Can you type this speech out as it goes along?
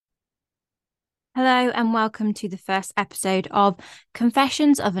Hello and welcome to the first episode of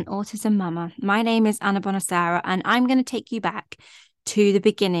Confessions of an Autism Mama. My name is Anna Bonasera and I'm going to take you back to the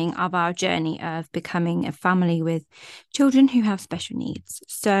beginning of our journey of becoming a family with children who have special needs.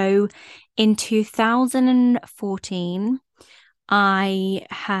 So in 2014, I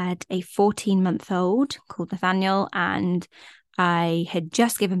had a 14-month-old called Nathaniel, and I had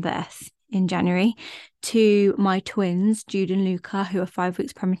just given birth in January to my twins, Jude and Luca, who are 5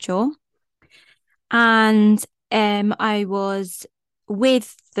 weeks premature. And I was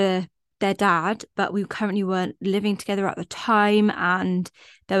with their dad, but we currently weren't living together at the time, and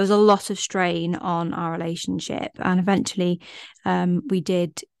there was a lot of strain on our relationship. And eventually, we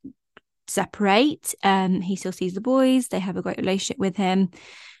did separate. He still sees the boys; they have a great relationship with him.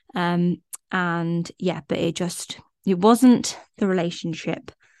 And yeah, but it wasn't the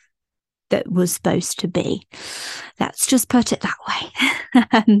relationship that was supposed to be. Let's just put it that way.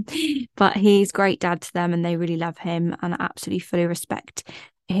 But he's great dad to them and they really love him and absolutely fully respect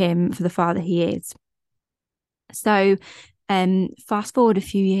him for the father he is. So fast forward a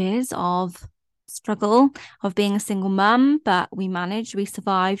few years of struggle of being a single mum, but we managed, we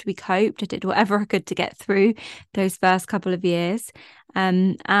survived, we coped. I did whatever I could to get through those first couple of years.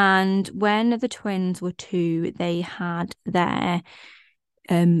 And when the twins were 2, they had their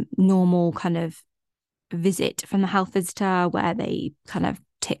normal kind of visit from the health visitor where they kind of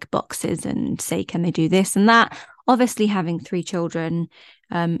tick boxes and say, can they do this and that? Obviously, having 3 children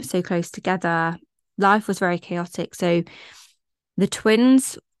so close together, life was very chaotic. So the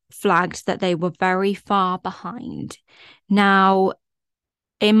twins flagged that they were very far behind. Now,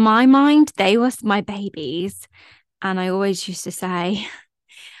 in my mind, they were my babies. And I always used to say,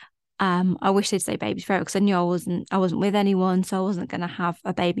 I wish they'd say babies forever because I knew I wasn't with anyone, so I wasn't going to have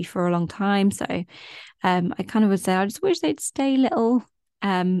a baby for a long time. So I kind of would say I just wish they'd stay little.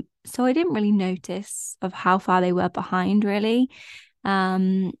 So I didn't really notice of how far they were behind, really.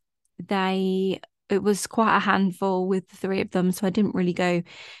 Um, it was quite a handful with the 3 of them, so I didn't really go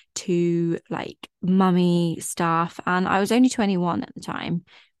to like mummy stuff. And I was only 21 at the time,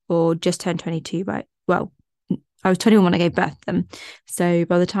 or just turned 22, but well, I was 21 when I gave birth to them. So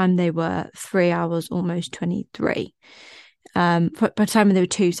by the time they were 3, I was almost 23. By the time they were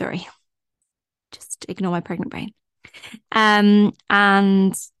 2, sorry. Just ignore my pregnant brain. And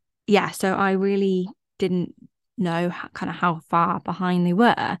yeah, so I really didn't know kind of how far behind they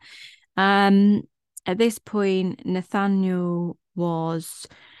were. At this point, Nathaniel was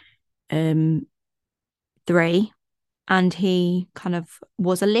 3, and he kind of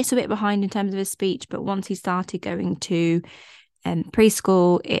was a little bit behind in terms of his speech, but once he started going to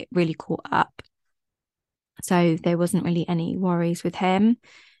preschool, it really caught up. So there wasn't really any worries with him.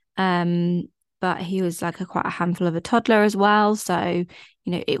 But he was like quite a handful of a toddler as well. So,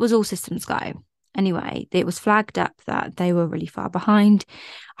 it was all systems go. Anyway, it was flagged up that they were really far behind.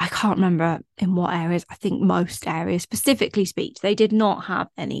 I can't remember in what areas. I think most areas, specifically speech. They did not have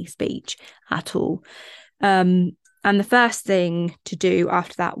any speech at all. And the first thing to do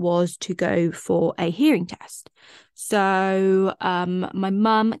after that was to go for a hearing test. So my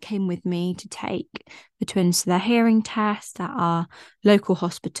mum came with me to take the twins to their hearing test at our local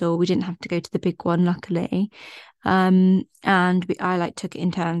hospital. We didn't have to go to the big one, luckily. And I took it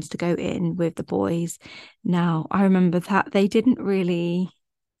in turns to go in with the boys. Now, I remember that they didn't really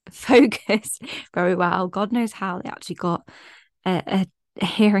focus very well. God knows how they actually got a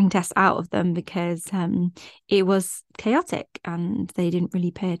hearing test out of them because it was chaotic and they didn't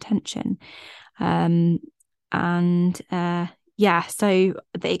really pay attention. Yeah, so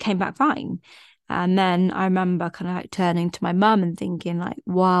they came back fine. And then I remember kind of turning to my mum and thinking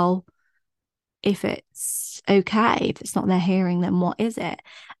well, if it's okay, if it's not their hearing, then what is it?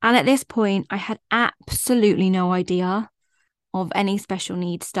 And at this point, I had absolutely no idea of any special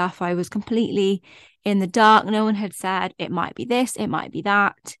needs stuff. I was completely in the dark. No one had said it might be this, it might be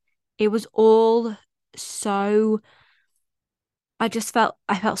that. It was all so I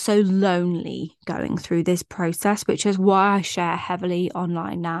felt so lonely going through this process, which is why I share heavily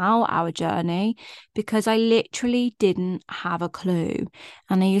online now, our journey, because I literally didn't have a clue.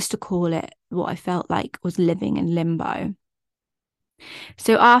 And I used to call it what I felt like was living in limbo.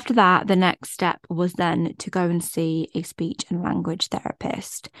 So after that, the next step was then to go and see a speech and language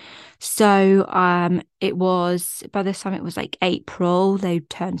therapist. So it was by this time it was like April. They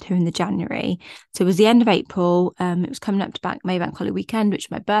turned 2 in the January. So it was the end of April. It was coming up to Maybank Holiday weekend, which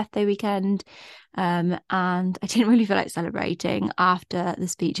was my birthday weekend. And I didn't really feel like celebrating after the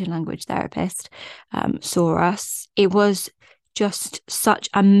speech and language therapist saw us. It was just such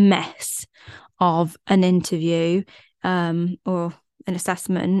a mess of an interview, or an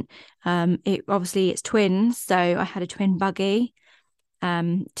assessment. It's twins, so I had a twin buggy,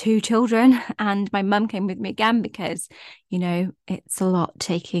 two children, and my mum came with me again because, it's a lot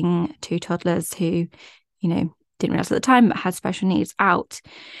taking two toddlers who, didn't realize at the time but had special needs out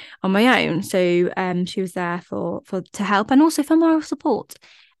on my own. So she was there for to help and also for moral support.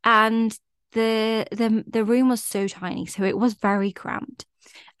 And the room was so tiny, so it was very cramped.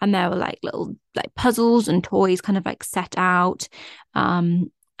 And there were like little like puzzles and toys kind of like set out.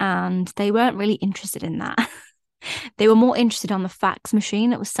 And they weren't really interested in that. They were more interested on the fax machine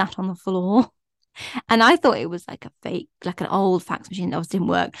that was sat on the floor. And I thought it was like a fake, like an old fax machine that obviously didn't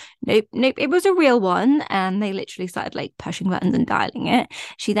work. Nope, it was a real one. And they literally started like pushing buttons and dialing it.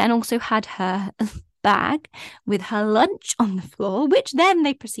 She then also had her bag with her lunch on the floor, which then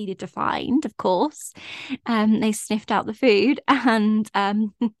they proceeded to find, of course. They sniffed out the food. And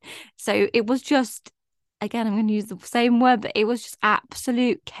so it was just, again, I'm going to use the same word, but it was just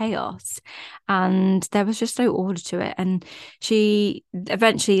absolute chaos. And there was just no order to it. And she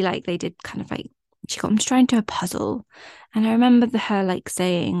eventually, like, they did kind of like, she got him to try and do a puzzle. And I remember her like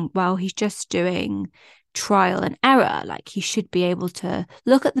saying, well, he's just doing trial and error. Like, he should be able to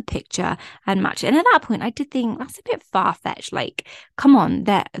look at the picture and match it. And at that point, I did think that's a bit far-fetched. Like, come on,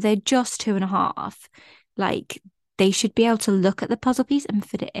 they're just 2.5. Like, they should be able to look at the puzzle piece and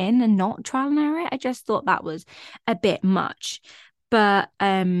fit it in and not trial and error it. I just thought that was a bit much. But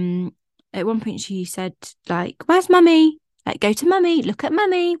at one point she said, like, where's mummy? Like, go to mummy, look at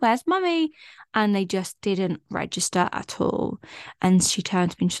mummy, where's mummy? And they just didn't register at all. And she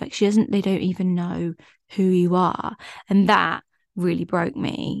turned to me and she's like, they don't even know who you are. And that really broke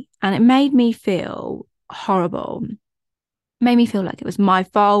me. And it made me feel horrible. Made me feel like it was my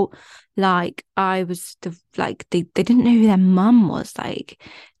fault. Like I was they didn't know who their mum was. Like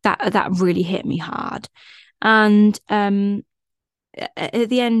that really hit me hard. And at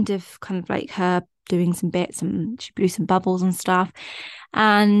the end of kind of like her doing some bits and she blew some bubbles and stuff.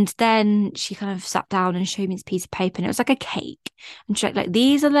 And then she kind of sat down and showed me this piece of paper and it was like a cake. And she's like,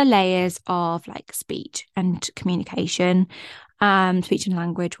 these are the layers of like speech and communication, speech and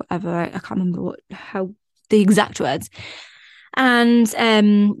language, whatever. I can't remember how the exact words. And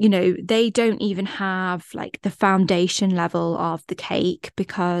they don't even have like the foundation level of the cake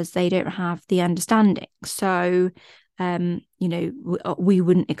because they don't have the understanding. So we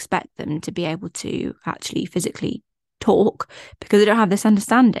wouldn't expect them to be able to actually physically talk because they don't have this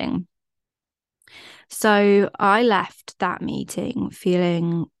understanding. So I left that meeting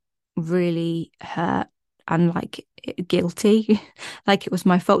feeling really hurt and like guilty, like it was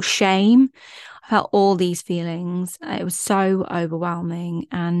my fault, shame. I felt all these feelings. It was so overwhelming.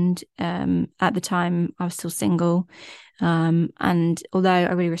 And at the time I was still single. And although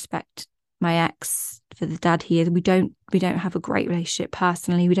I really respect my ex for the dad he is, we don't have a great relationship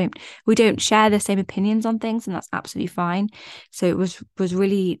personally. We don't share the same opinions on things, and that's absolutely fine. So it was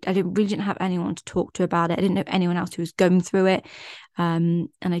really, I didn't have anyone to talk to about it. I didn't know anyone else who was going through it. And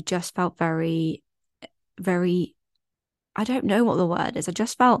I just felt very, very, I don't know what the word is. I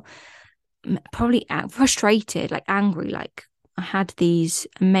just felt probably frustrated, like angry. Like I had these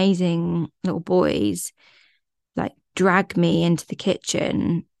amazing little boys like drag me into the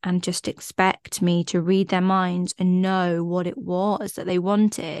kitchen and just expect me to read their minds and know what it was that they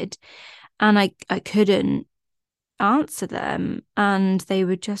wanted. And I couldn't answer them. And they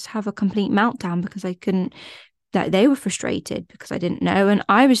would just have a complete meltdown because I couldn't, that they were frustrated because I didn't know. And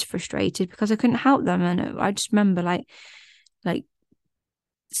I was frustrated because I couldn't help them. And I just remember like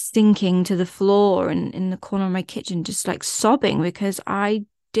sinking to the floor and in the corner of my kitchen, just like sobbing because I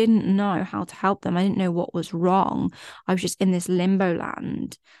didn't know how to help them. I didn't know what was wrong. I was just in this limbo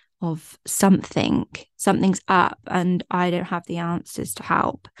land of something's up and I don't have the answers to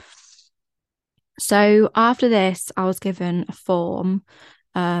help. So after this, I was given a form.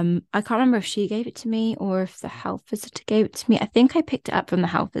 I can't remember if she gave it to me or if the health visitor gave it to me. I think I picked it up from the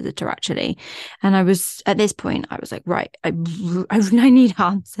health visitor actually. And I was, at this point, I was like, right, I need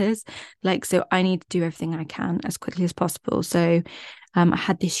answers. Like, so I need to do everything I can as quickly as possible. So I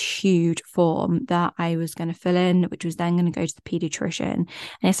had this huge form that I was going to fill in, which was then going to go to the pediatrician. And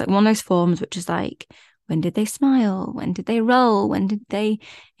it's like one of those forms which is like, when did they smile? When did they roll? When did they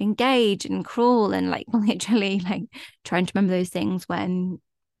engage and crawl? And like literally like trying to remember those things when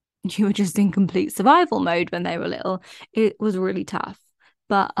you were just in complete survival mode when they were little. It was really tough.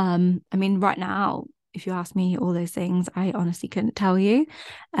 But I mean, right now, if you ask me all those things, I honestly couldn't tell you.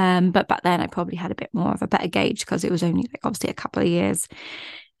 But back then I probably had a bit more of a better gauge because it was only like obviously a couple of years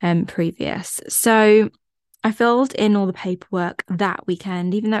previous. So I filled in all the paperwork that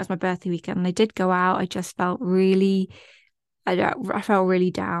weekend, even though it was my birthday weekend. And I did go out. I just felt really I felt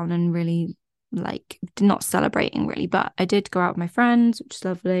really down and really like not celebrating really, but I did go out with my friends, which is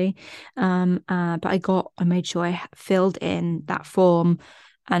lovely. But I made sure I filled in that form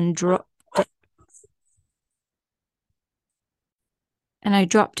and I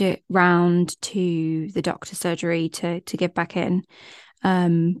dropped it round to the doctor's surgery to give back in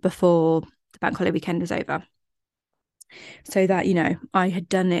before the bank holiday weekend was over. So that, I had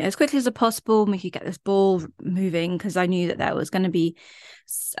done it as quickly as possible, and we could get this ball moving because I knew that there was going to be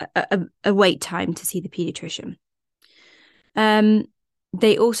a wait time to see the pediatrician.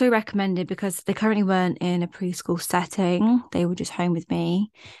 They also recommended, because they currently weren't in a preschool setting, they were just home with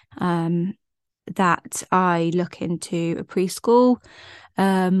me, that I look into a preschool,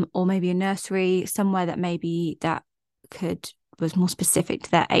 or maybe a nursery, somewhere that maybe that was more specific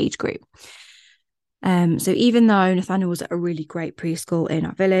to their age group. So even though Nathaniel was at a really great preschool in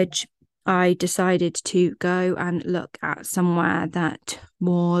our village, I decided to go and look at somewhere that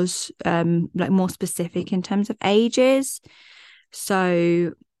was like more specific in terms of ages.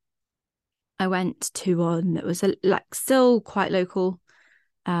 So I went to one that was like still quite local,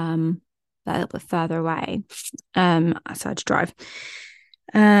 a little bit further away. So I had to drive.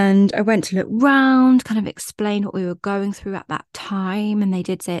 And I went to look round, kind of explain what we were going through at that time. And they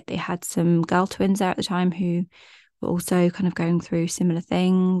did say they had some girl twins there at the time who were also kind of going through similar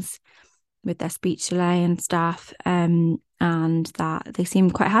things with their speech delay and stuff. And that they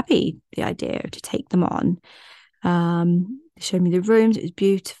seemed quite happy, the idea to take them on. They showed me the rooms. It was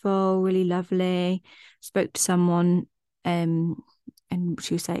beautiful, really lovely. Spoke to someone, and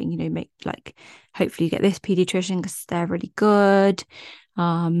she was saying, make like, hopefully you get this pediatrician because they're really good.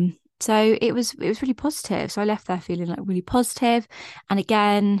 So it was really positive. So I left there feeling like really positive. And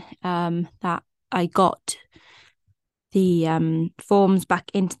again, that I got the forms back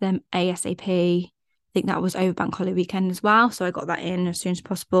into them ASAP. I think that was over bank holiday weekend as well. So I got that in as soon as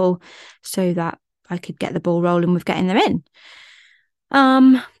possible so that I could get the ball rolling with getting them in.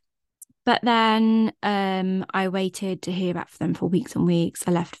 But then I waited to hear back from them for weeks and weeks.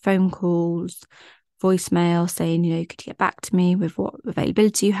 I left phone calls, voicemail saying, could you get back to me with what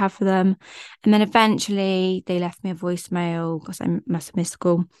availability you have for them? And then eventually they left me a voicemail, because I must have missed a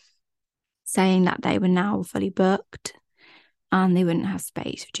call, saying that they were now fully booked and they wouldn't have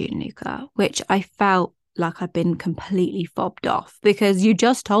space for Jude and Luca, which I felt like I'd been completely fobbed off, because you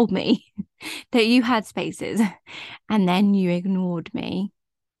just told me that you had spaces and then you ignored me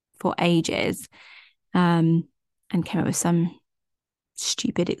for ages, and came up with some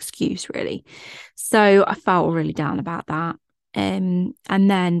stupid excuse, really. So I felt really down about that. And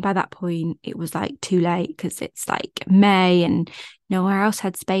then by that point it was like too late, because it's like May and nowhere else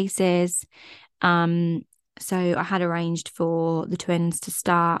had spaces. So I had arranged for the twins to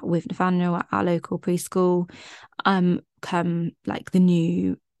start with Nathaniel at our local preschool come like the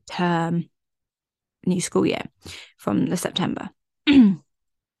new school year from the September.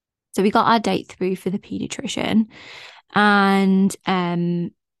 So we got our date through for the pediatrician, and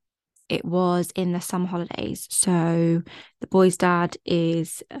it was in the summer holidays. So the boy's dad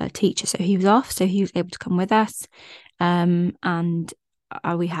is a teacher, so he was off, so he was able to come with us. And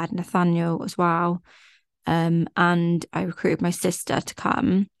we had Nathaniel as well. And I recruited my sister to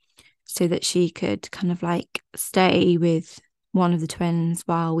come so that she could kind of like stay with one of the twins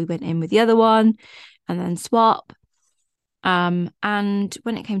while we went in with the other one, and then swap. And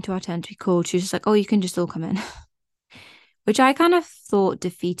when it came to our turn to be called, she was just like, "Oh, you can just all come in," which I kind of thought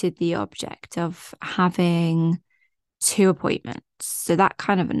defeated the object of having two appointments. So that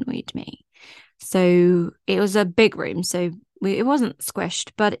kind of annoyed me. So it was a big room, so it wasn't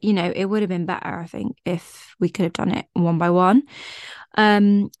squished, but it would have been better, I think, if we could have done it one by one.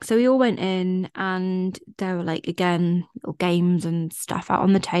 So we all went in, and there were like, again, little games and stuff out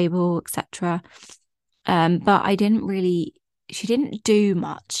on the table, etc. But she didn't do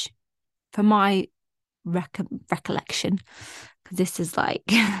much for my recollection, because this is like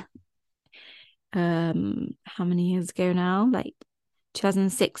how many years ago now, like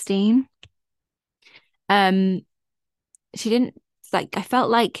 2016. She didn't, like, I felt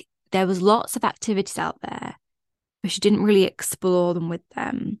like there was lots of activities out there, but she didn't really explore them with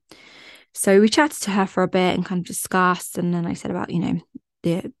them. So we chatted to her for a bit and kind of discussed, and then I said about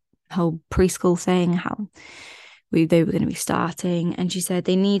the whole preschool thing, how they were going to be starting, and she said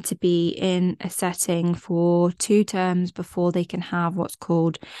they need to be in a setting for 2 terms before they can have what's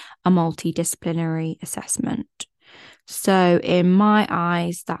called a multidisciplinary assessment. So in my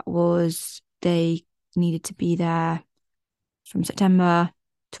eyes, that was they needed to be there from September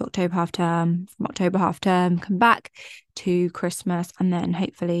to October half term, from October half term, come back to Christmas, and then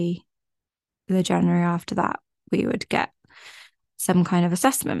hopefully the January after that we would get some kind of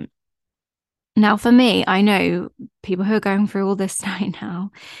assessment. Now, for me, I know people who are going through all this right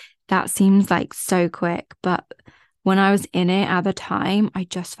now, that seems like so quick, but when I was in it at the time, I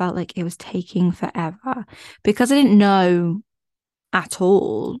just felt like it was taking forever because I didn't know at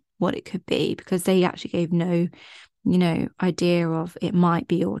all what it could be, because they actually gave no, idea of it might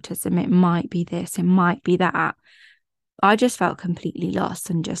be autism, it might be this, it might be that. I just felt completely lost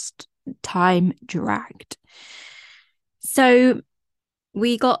and just time dragged. So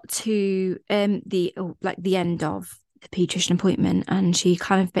we got to the end of the pediatrician appointment, and she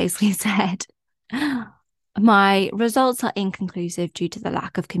kind of basically said, my results are inconclusive due to the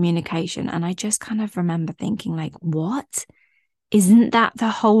lack of communication. And I just kind of remember thinking, like, what? Isn't that the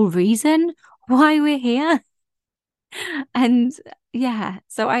whole reason why we're here? And yeah,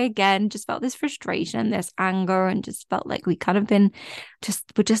 so I again just felt this frustration, this anger, and just felt like we kind of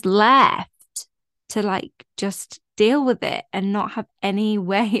we're just left to like just deal with it and not have any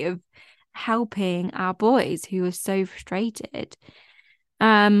way of helping our boys who were so frustrated.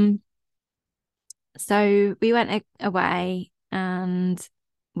 So we went away and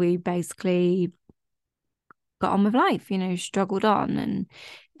we basically got on with life, struggled on,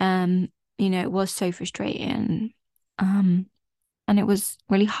 and it was so frustrating. And it was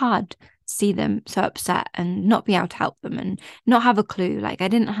really hard to see them so upset and not be able to help them and not have a clue. Like, I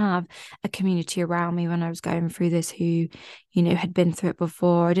didn't have a community around me when I was going through this who, had been through it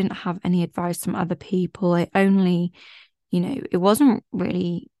before. I didn't have any advice from other people. It only, it wasn't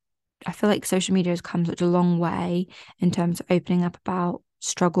really, I feel like social media has come such a long way in terms of opening up about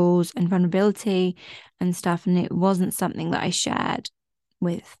struggles and vulnerability and stuff. And it wasn't something that I shared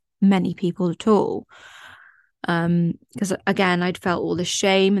with many people at all. Because again, I'd felt all this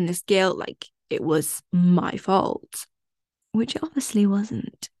shame and this guilt, like it was my fault, which it obviously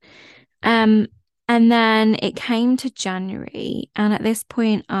wasn't. And then it came to January, and at this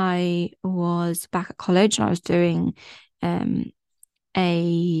point I was back at college and I was doing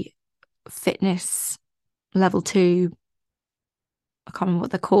a fitness level 2, I can't remember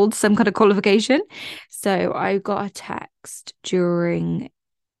what they're called, some kind of qualification. So I got a text during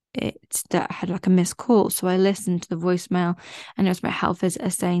it that had like a missed call. So I listened to the voicemail, and it was my health visitor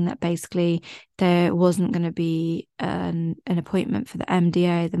saying that basically there wasn't going to be an appointment for the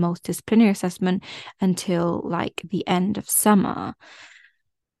MDA, the multidisciplinary assessment, until like the end of summer.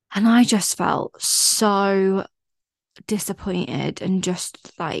 And I just felt so disappointed and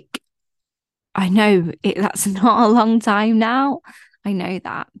just like, I know that's not a long time now. I know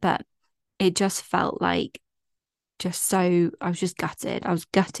that, but it just felt like I was just gutted. I was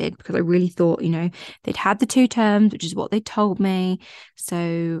gutted because I really thought, they'd had the 2 terms, which is what they told me.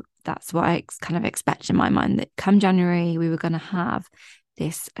 So that's what I kind of expected in my mind, that come January, we were going to have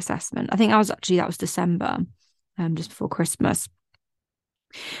this assessment. I think that was December, just before Christmas.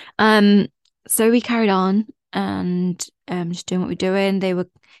 So we carried on and just doing what we're doing. They were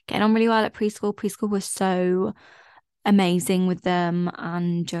getting on really well at preschool. Preschool was so amazing with them,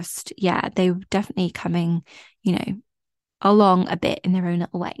 and just, yeah, they were definitely coming, along a bit in their own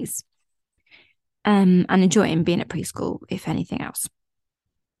little ways, and enjoying being at preschool, if anything else.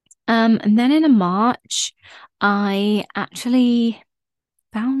 And then in March, I actually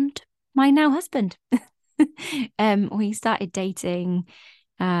found my now husband. We started dating,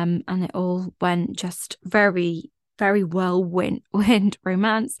 and it all went just very, very well wind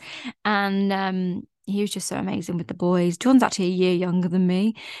romance, and he was just so amazing with the boys. John's actually a year younger than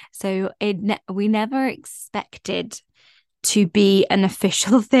me, so we never expected to be an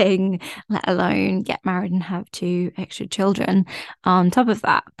official thing, let alone get married and have 2 extra children on top of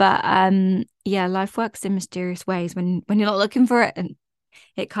that. But yeah, life works in mysterious ways when you're not looking for it, and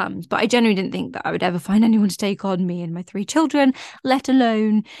it comes. But I genuinely didn't think that I would ever find anyone to take on me and my 3 children, let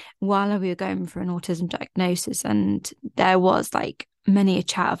alone while we were going for an autism diagnosis. And there was like many a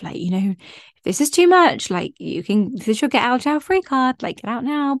chat of like, if this is too much, like this is your get out jail free card, like get out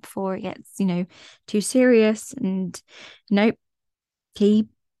now before it gets, too serious. And nope, he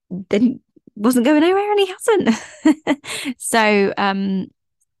wasn't going anywhere, and he hasn't. So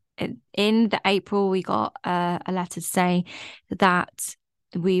in the April, we got a letter to say that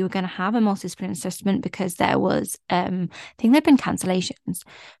we were going to have a multidisciplinary assessment because there was I think there'd been cancellations,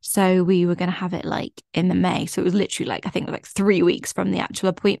 so we were going to have it like in the May. So it was literally like, I think like 3 weeks from the actual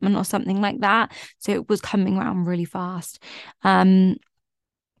appointment or something like that. So it was coming around really fast. And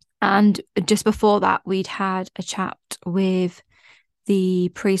just before that, we'd had a chat with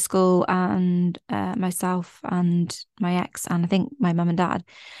the preschool and myself and my ex, and I think my mum and dad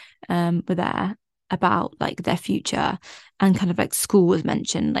were there, about like their future, and kind of like school was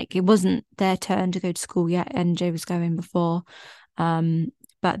mentioned. Like, it wasn't their turn to go to school yet, NJ was going before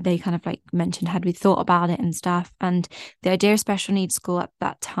But they kind of like mentioned, had we thought about it and stuff. And the idea of special needs school at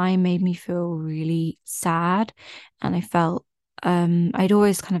that time made me feel really sad. And I felt I'd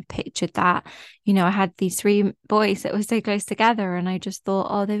always kind of pictured that, I had these three boys that were so close together, and I just thought,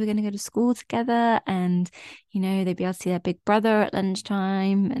 oh, they were going to go to school together, and they'd be able to see their big brother at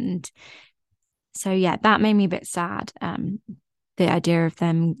lunchtime. And so yeah, that made me a bit sad. The idea of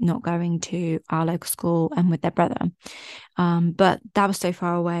them not going to our local school and with their brother. But that was so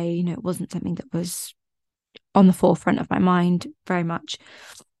far away, it wasn't something that was on the forefront of my mind very much.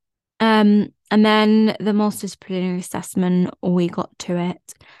 And then the multidisciplinary assessment, we got to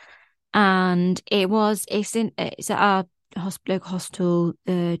it, and it's at our local hospital,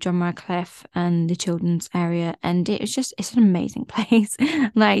 the John Radcliffe and the children's area, and it's an amazing place.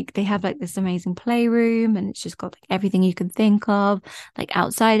 Like, they have like this amazing playroom, and it's just got like everything you can think of, like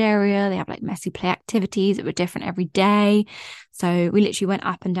outside area. They have like messy play activities that were different every day. So we literally went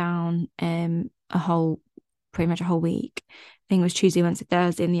up and down pretty much a whole week. I think it was Tuesday, Wednesday,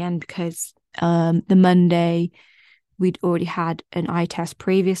 Thursday in the end, because the Monday we'd already had an eye test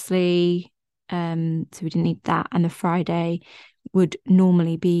previously, so we didn't need that. And the Friday would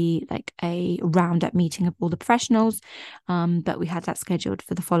normally be like a roundup meeting of all the professionals, but we had that scheduled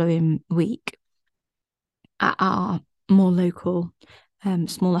for the following week at our more local,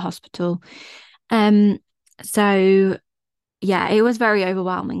 smaller hospital. So yeah, it was very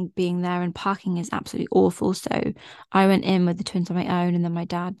overwhelming being there, and parking is absolutely awful. So I went in with the twins on my own, and then my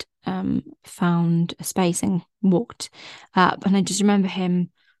dad found a space and walked up. And I just remember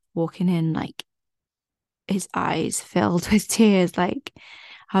him walking in, like his eyes filled with tears. Like,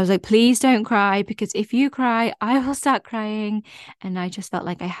 I was like, please don't cry, because if you cry, I will start crying. And I just felt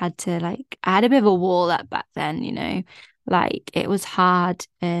like I had a bit of a wall up back then, like it was hard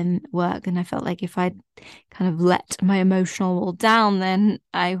work. And I felt like if I'd kind of let my emotional wall down, then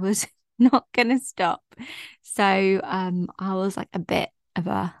I was not going to stop. So I was like a bit of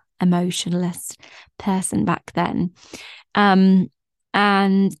a emotionless person back then. And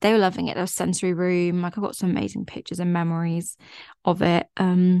they were loving it. There was a sensory room. Like, I got some amazing pictures and memories of it.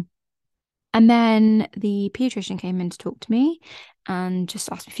 And then the pediatrician came in to talk to me and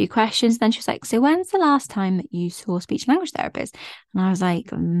just asked me a few questions. Then she was like, so when's the last time that you saw a speech and language therapist? And I was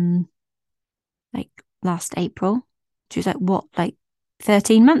like last April. She was like, what, like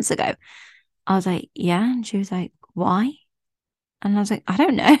 13 months ago? I was like, yeah. And she was like, why? And I was like, I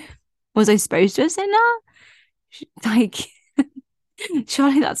don't know. Was I supposed to have said that? Like,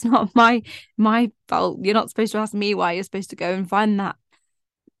 surely that's not my fault. You're not supposed to ask me why. You're supposed to go and find that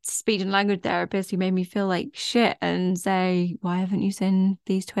speech and language therapist who made me feel like shit and say, why haven't you seen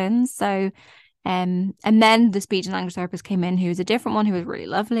these twins? So and then the speech and language therapist came in, who was a different one, who was really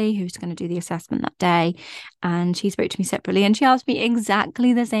lovely, who was going to do the assessment that day. And she spoke to me separately, and she asked me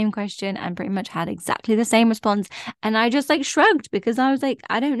exactly the same question and pretty much had exactly the same response. And I just like shrugged, because I was like,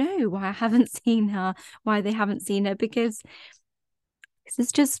 I don't know why I haven't seen her, why they haven't seen her, because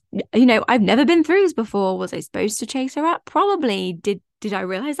it's just, I've never been through this before. Was I supposed to chase her up? Probably. Did I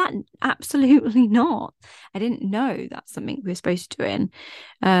realize that? Absolutely not. I didn't know that's something we were supposed to do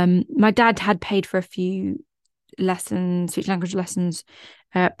in. My dad had paid for a few lessons, speech language lessons,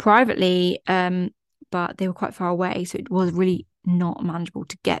 privately, but they were quite far away, so it was really not manageable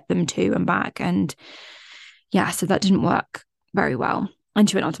to get them to and back. And yeah, so that didn't work very well. And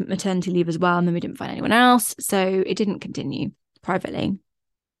she went on to maternity leave as well, and then we didn't find anyone else, so it didn't continue privately.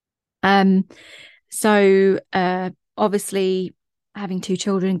 So obviously, having two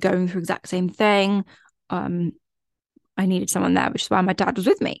children going through exact same thing, I needed someone there, which is why my dad was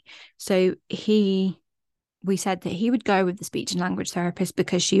with me. So we said that he would go with the speech and language therapist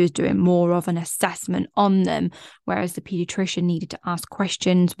because she was doing more of an assessment on them, whereas the pediatrician needed to ask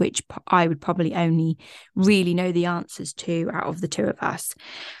questions, which I would probably only really know the answers to out of the two of us.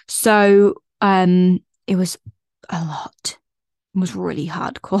 So it was a lot. It was really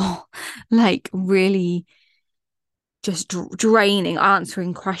hardcore, like really just draining,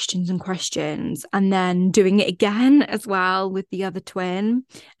 answering questions and then doing it again as well with the other twin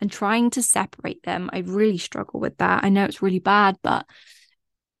and trying to separate them. I really struggle with that. I know it's really bad, but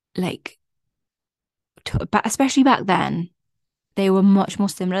like, but especially back then, they were much more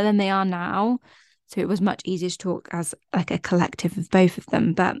similar than they are now. So it was much easier to talk as like a collective of both of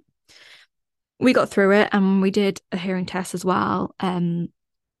them. But we got through it, and we did a hearing test as well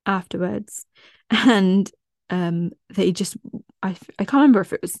afterwards. And they just, I can't remember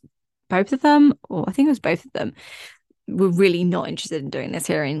if it was both of them, or I think it was both of them, were really not interested in doing this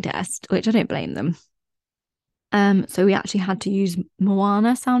hearing test, which I don't blame them. So we actually had to use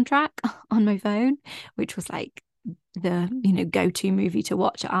Moana soundtrack on my phone, which was like the go-to movie to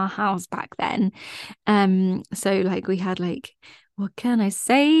watch at our house back then. So like we had like, what can I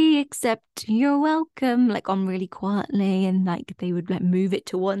say except you're welcome, like on really quietly, and like they would like move it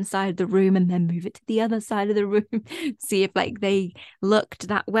to one side of the room and then move it to the other side of the room, see if like they looked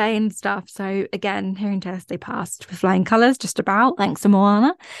that way and stuff. So again, hearing test, they passed with flying colours, just about, thanks to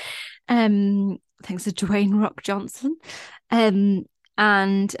Moana. Thanks to Dwayne Rock Johnson. And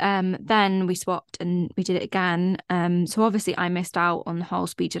then we swapped and we did it again. So obviously I missed out on the whole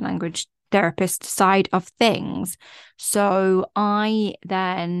speech and language therapist side of things. So I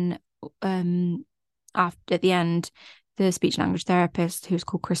then after at the end, the speech and language therapist, who's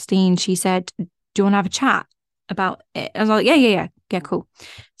called Christine, she said, "Do you want to have a chat about it?" I was like, yeah, cool.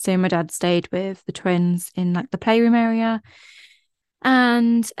 So my dad stayed with the twins in like the playroom area.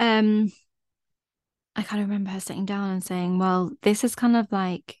 And I kind of remember her sitting down and saying, well, this is kind of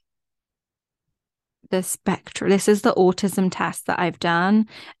like the spectrum. This is the autism test that I've done.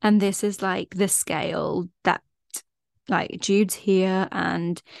 And this is like the scale that like Jude's here,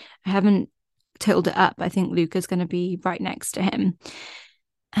 and I haven't totaled it up. I think Luca's going to be right next to him.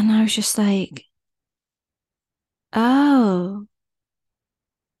 And I was just like, oh,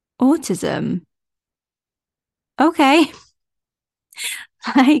 autism. Okay.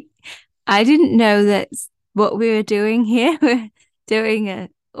 Like, I didn't know that's what we were doing here. We're doing a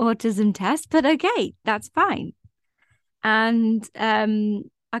autism test, but okay, that's fine. And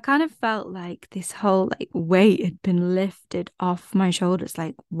I kind of felt like this whole like weight had been lifted off my shoulders,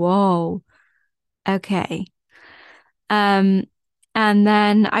 like, whoa, okay. Um, and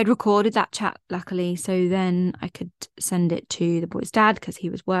then I'd recorded that chat, luckily, so then I could send it to the boy's dad because he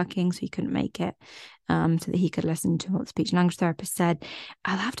was working, so he couldn't make it, so that he could listen to what the speech and language therapist said.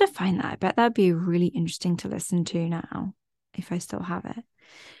 I'll have to find that. I bet that'd be really interesting to listen to now, if I still have it.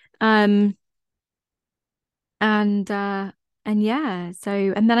 Um, and yeah, so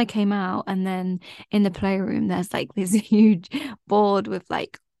and then I came out, and then in the playroom there's like this huge board with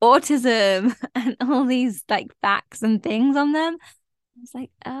like autism and all these like facts and things on them. I was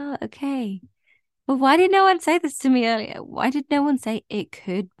like, oh, okay. Well, why did no one say this to me earlier? Why did no one say it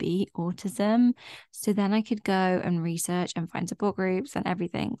could be autism? So then I could go and research and find support groups and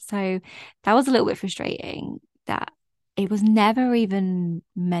everything. So that was a little bit frustrating that it was never even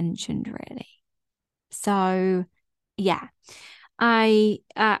mentioned, really. So yeah, I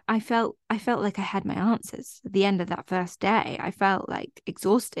felt like I had my answers at the end of that first day. I felt like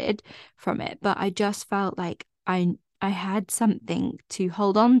exhausted from it, but I just felt like I had something to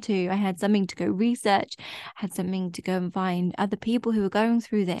hold on to. I had something to go research, had something to go and find other people who were going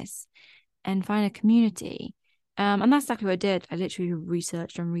through this and find a community. And that's exactly what I did. I literally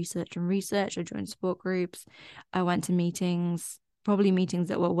researched and researched and researched. I joined support groups. I went to meetings, probably meetings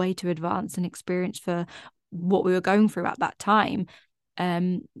that were way too advanced and experienced for what we were going through at that time.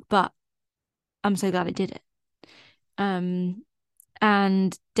 But I'm so glad I did it. Um,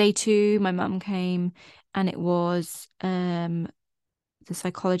 and day two, my mum came, and it was the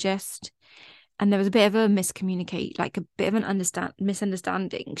psychologist, and there was a bit of a miscommunicate, like a bit of an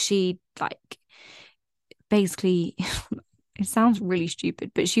misunderstanding. She like basically, it sounds really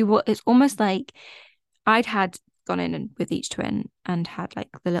stupid, but it's almost like I'd had gone in with each twin and had like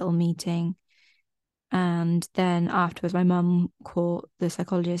the little meeting. And then afterwards, my mum caught the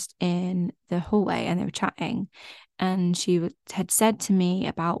psychologist in the hallway and they were chatting. And she had said to me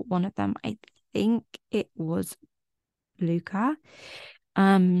about one of them, I think it was Luca.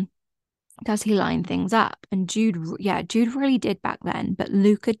 Does he line things up? And Jude really did back then, but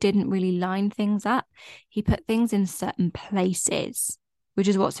Luca didn't really line things up. He put things in certain places, which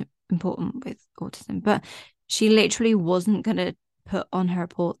is what's important with autism. But she literally wasn't going to put on her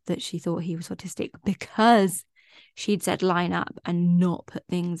report that she thought he was autistic because she'd said line up and not put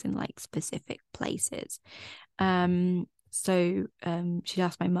things in like specific places. So she'd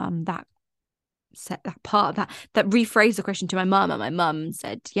asked my mum that, set that part that rephrased the question to my mum, and my mum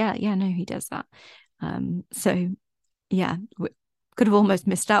said, yeah, no, he does that. So yeah, could have almost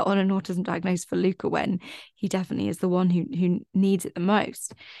missed out on an autism diagnosis for Luca when he definitely is the one who needs it the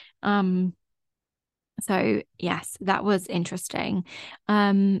most. So yes, that was interesting.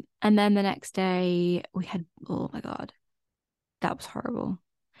 And then the next day we had, oh my God, that was horrible.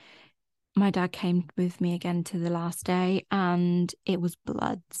 My dad came with me again to the last day, and it was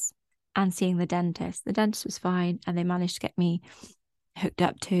bloods and seeing the dentist. The dentist was fine, and they managed to get me hooked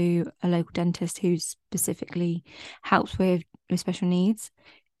up to a local dentist who specifically helps with special needs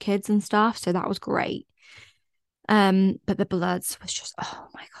kids and stuff. So that was great. But the bloods was just, oh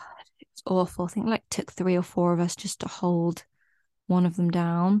my God, it was awful. I think like took 3 or 4 of us just to hold one of them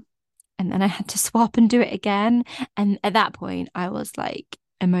down. and then I had to swap and do it again. And at that point, I was like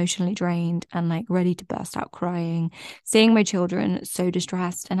emotionally drained and like ready to burst out crying. Seeing my children so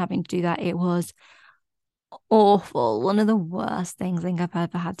distressed and having to do that, it was awful. One of the worst things I think I've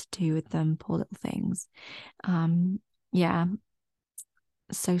ever had to do with them, poor little things. Yeah,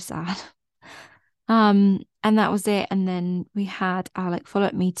 so sad. And that was it. And then we had our like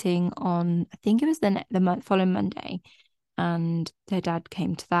follow-up meeting on, I think it was the following Monday, and their dad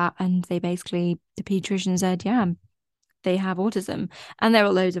came to that, and they basically, the pediatrician said, yeah, they have autism. And there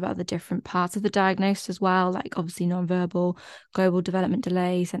are loads of other different parts of the diagnosis as well, like obviously nonverbal, global development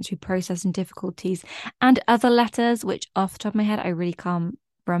delay, sensory processing difficulties, and other letters, which off the top of my head, I really can't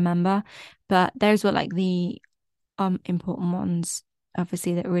remember. But those were like the important ones,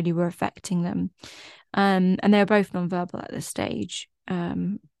 obviously, that really were affecting them. And they were both nonverbal at this stage.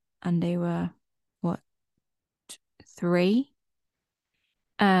 And they were what, three,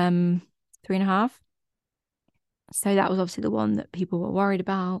 3.5. So that was obviously the one that people were worried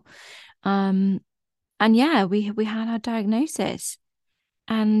about. And yeah, we had our diagnosis.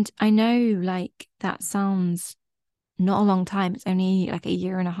 And I know like that sounds not a long time. It's only like a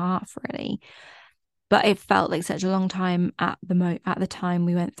year and a half, really. But it felt like such a long time at the time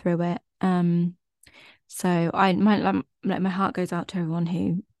we went through it. So my heart goes out to everyone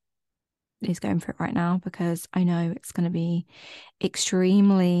who is going through it right now, because I know it's going to be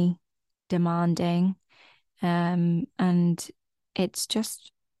extremely demanding. And it's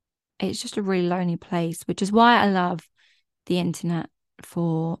just a really lonely place, which is why I love the internet,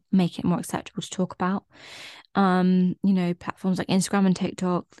 for making it more acceptable to talk about. Platforms like Instagram and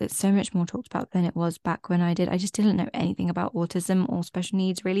TikTok, that's so much more talked about than it was back when I just didn't know anything about autism or special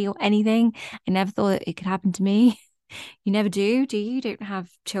needs, really, or anything. I never thought it could happen to me. You never do you? You don't have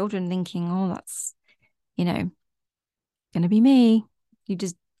children thinking, oh, that's, gonna be me. You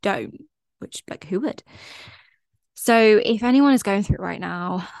just don't, which, like, who would? So if anyone is going through it right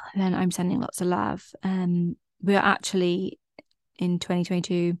now, then I'm sending lots of love. We're actually in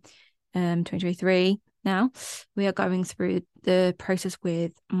 2022, 2023 now, we are going through the process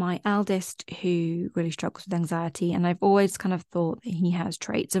with my eldest, who really struggles with anxiety, and I've always kind of thought that he has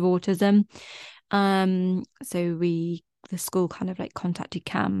traits of autism. So the school kind of like contacted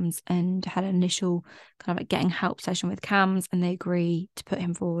CAMHS and had an initial kind of like getting help session with CAMHS, and they agree to put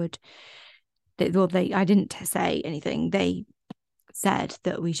him forward. I didn't say anything. They said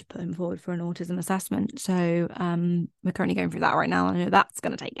that we should put him forward for an autism assessment. So we're currently going through that right now. I know that's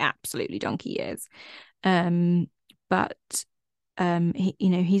going to take absolutely donkey years. But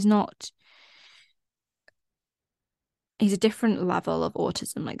he's a different level of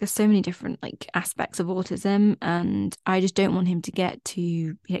autism. Like, there's so many different like aspects of autism, and I just don't want him to get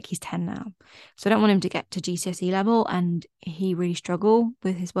to, like, he's 10 now, so I don't want him to get to GCSE level and he really struggle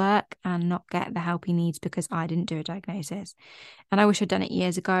with his work and not get the help he needs because I didn't do a diagnosis. And I wish I'd done it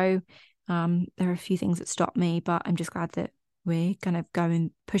years ago. There are a few things that stopped me, but I'm just glad that we're kind of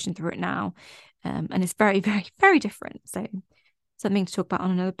pushing through it now. And it's very, very, very different. So something to talk about on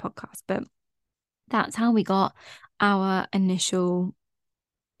another podcast. But that's how we got our initial,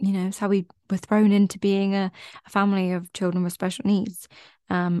 it's how we were thrown into being a family of children with special needs.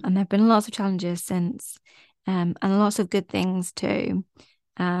 And there have been lots of challenges since, and lots of good things too.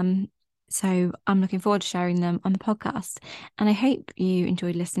 So I'm looking forward to sharing them on the podcast. And I hope you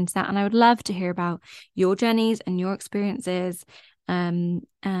enjoyed listening to that. And I would love to hear about your journeys and your experiences.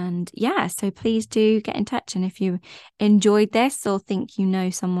 And yeah, so please do get in touch. And if you enjoyed this or think you know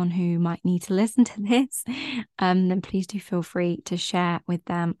someone who might need to listen to this, then please do feel free to share with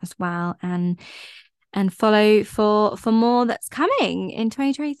them as well. And follow for more that's coming in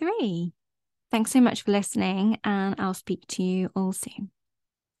 2023. Thanks so much for listening, and I'll speak to you all soon.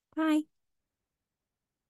 Bye.